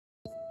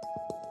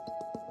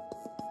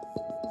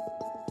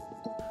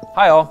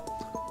Hi all,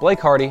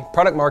 Blake Hardy,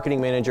 Product Marketing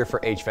Manager for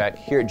HVAC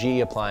here at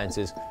GE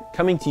Appliances,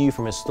 coming to you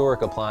from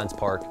historic Appliance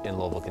Park in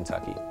Louisville,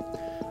 Kentucky.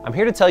 I'm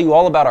here to tell you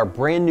all about our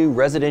brand new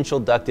residential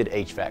ducted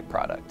HVAC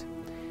product.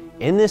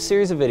 In this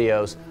series of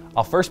videos,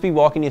 I'll first be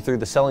walking you through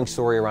the selling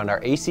story around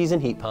our ACs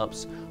and heat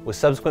pumps, with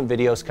subsequent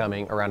videos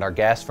coming around our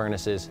gas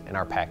furnaces and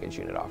our package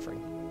unit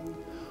offering.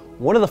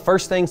 One of the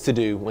first things to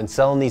do when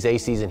selling these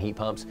ACs and heat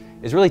pumps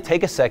is really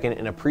take a second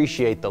and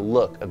appreciate the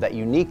look of that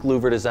unique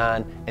louver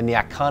design and the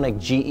iconic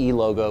GE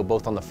logo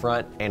both on the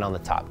front and on the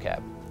top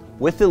cab.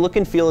 With the look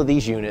and feel of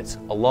these units,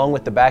 along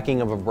with the backing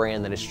of a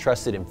brand that is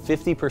trusted in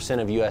 50%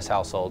 of US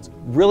households,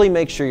 really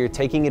make sure you're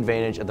taking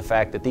advantage of the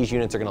fact that these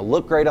units are going to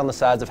look great on the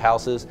sides of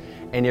houses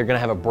and you're going to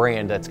have a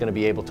brand that's going to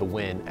be able to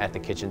win at the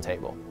kitchen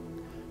table.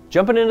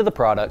 Jumping into the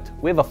product,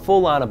 we have a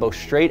full line of both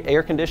straight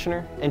air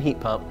conditioner and heat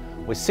pump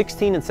with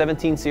 16 and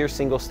 17 SEER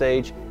single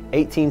stage,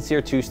 18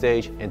 SEER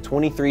 2-stage, and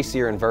 23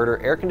 SEER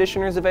inverter air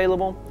conditioners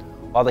available,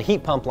 while the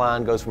heat pump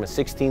line goes from a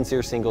 16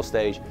 SEER single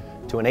stage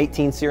to an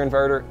 18 SEER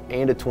inverter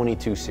and a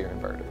 22 SEER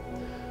inverter.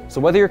 So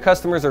whether your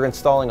customers are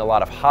installing a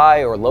lot of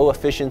high or low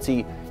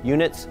efficiency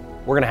units,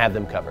 we're going to have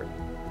them covered.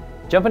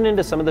 Jumping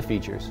into some of the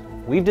features,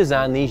 we've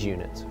designed these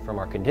units, from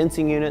our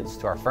condensing units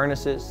to our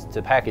furnaces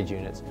to package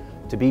units,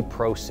 to be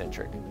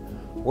pro-centric.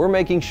 We're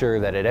making sure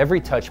that at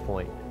every touch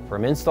point,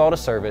 from install to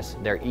service,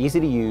 they're easy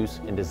to use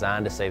and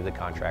designed to save the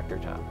contractor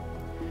time.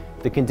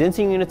 The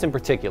condensing units in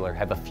particular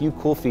have a few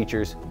cool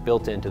features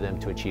built into them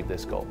to achieve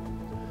this goal.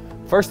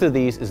 First of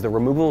these is the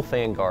removable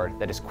fan guard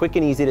that is quick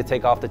and easy to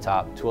take off the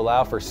top to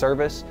allow for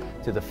service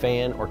to the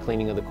fan or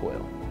cleaning of the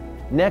coil.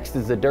 Next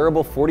is the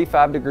durable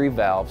 45-degree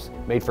valves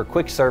made for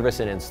quick service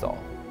and install.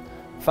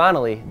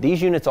 Finally,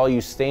 these units all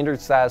use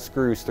standard size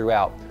screws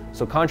throughout,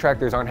 so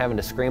contractors aren't having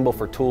to scramble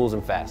for tools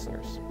and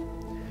fasteners.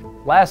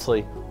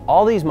 Lastly,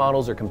 all these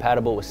models are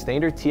compatible with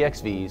standard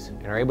TXVs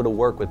and are able to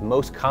work with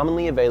most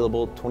commonly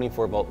available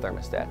 24-volt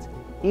thermostats,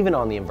 even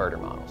on the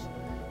inverter models.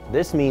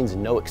 This means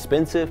no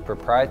expensive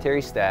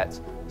proprietary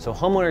stats, so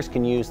homeowners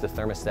can use the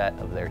thermostat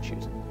of their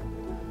choosing.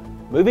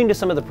 Moving to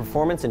some of the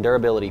performance and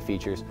durability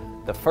features,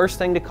 the first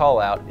thing to call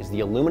out is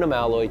the aluminum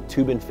alloy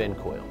tube and fin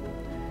coil.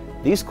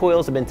 These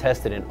coils have been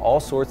tested in all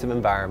sorts of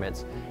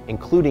environments,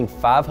 including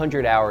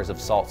 500 hours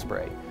of salt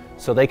spray,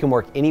 so they can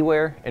work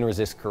anywhere and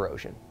resist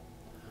corrosion.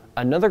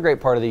 Another great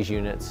part of these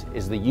units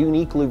is the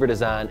unique louver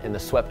design and the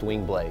swept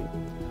wing blade,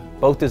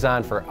 both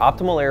designed for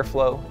optimal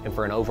airflow and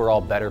for an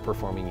overall better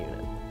performing unit.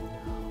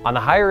 On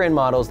the higher end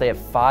models, they have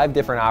 5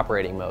 different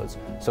operating modes,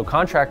 so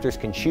contractors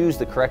can choose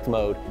the correct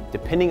mode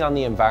depending on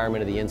the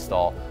environment of the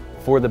install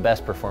for the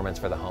best performance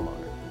for the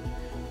homeowner.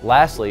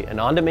 Lastly, an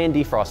on-demand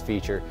defrost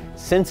feature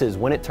senses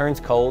when it turns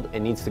cold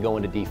and needs to go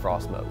into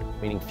defrost mode,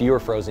 meaning fewer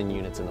frozen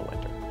units in the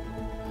winter.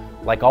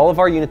 Like all of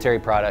our unitary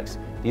products,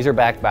 these are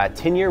backed by a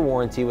 10-year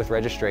warranty with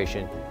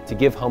registration to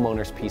give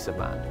homeowners peace of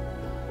mind.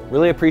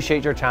 Really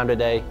appreciate your time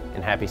today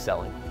and happy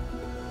selling.